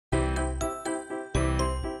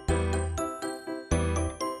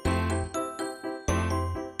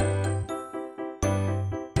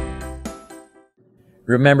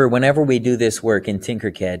Remember, whenever we do this work in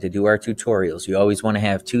TinkerCAD to do our tutorials, you always want to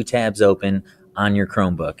have two tabs open on your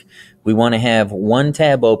Chromebook. We want to have one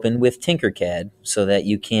tab open with TinkerCAD so that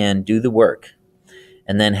you can do the work,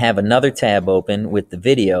 and then have another tab open with the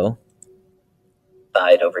video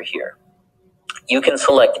side over here. You can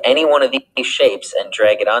select any one of these shapes and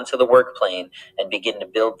drag it onto the work plane and begin to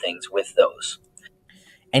build things with those.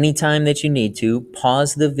 Anytime that you need to,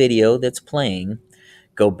 pause the video that's playing,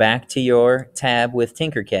 go back to your tab with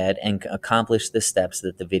TinkerCAD and accomplish the steps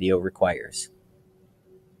that the video requires.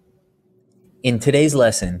 In today's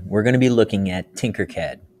lesson, we're going to be looking at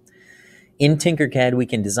TinkerCAD. In TinkerCAD, we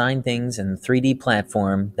can design things in a 3D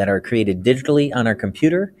platform that are created digitally on our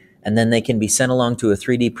computer, and then they can be sent along to a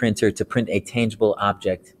 3D printer to print a tangible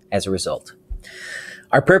object as a result.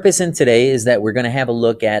 Our purpose in today is that we're going to have a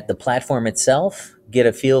look at the platform itself, get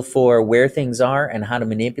a feel for where things are and how to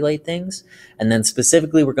manipulate things, and then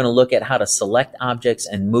specifically we're going to look at how to select objects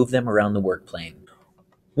and move them around the work plane.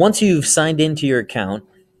 Once you've signed into your account,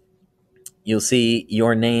 you'll see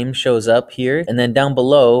your name shows up here, and then down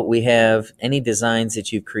below we have any designs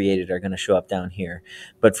that you've created are going to show up down here.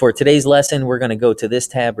 But for today's lesson, we're going to go to this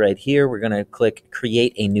tab right here. We're going to click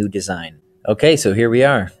Create a New Design. Okay, so here we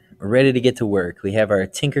are. We're ready to get to work. We have our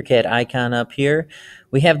TinkerCAD icon up here.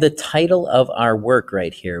 We have the title of our work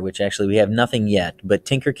right here, which actually we have nothing yet, but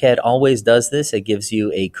TinkerCAD always does this. It gives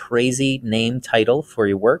you a crazy name title for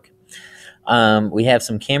your work. We have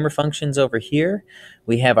some camera functions over here.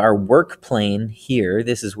 We have our work plane here.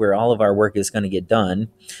 This is where all of our work is going to get done.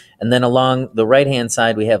 And then along the right-hand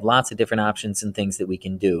side, we have lots of different options and things that we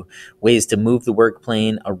can do. Ways to move the work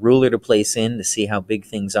plane, a ruler to place in to see how big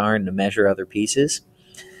things are and to measure other pieces.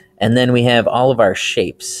 And then we have all of our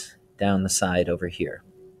shapes down the side over here.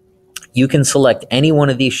 You can select any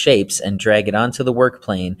one of these shapes and drag it onto the work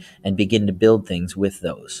plane and begin to build things with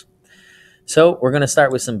those. So we're going to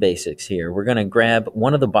start with some basics here. We're going to grab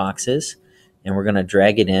one of the boxes and we're going to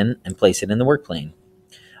drag it in and place it in the work plane.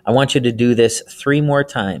 I want you to do this 3 more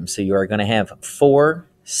times. So you are going to have 4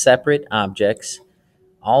 separate objects,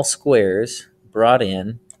 all squares, brought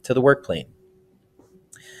in to the work plane.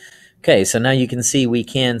 Okay, so now you can see we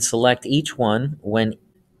can select each one. When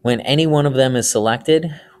any one of them is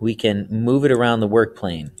selected, we can move it around the work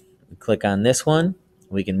plane. We click on this one,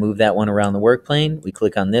 we can move that one around the work plane. We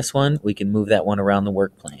click on this one, we can move that one around the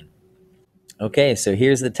work plane. Okay, so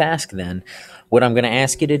here's the task then. What I'm going to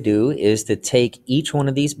ask you to do is to take each one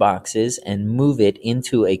of these boxes and move it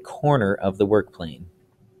into a corner of the work plane.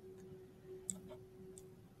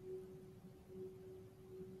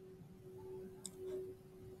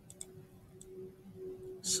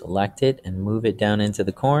 Select it and move it down into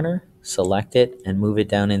the corner. Select it and move it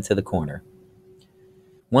down into the corner.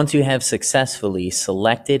 Once you have successfully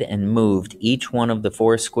selected and moved each one of the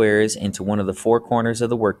 4 squares into one of the 4 corners of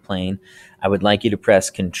the work plane, I would like you to press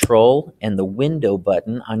Control and the window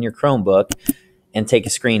button on your Chromebook and take a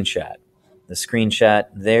screenshot. The screenshot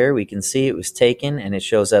there, we can see it was taken and it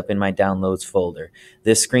shows up in my Downloads folder.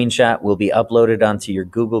 This screenshot will be uploaded onto your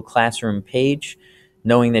Google Classroom page,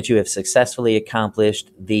 knowing that you have successfully accomplished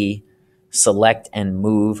the select and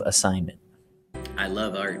move assignment. I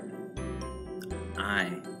love art. I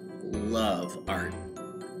love art.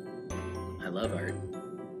 I love art.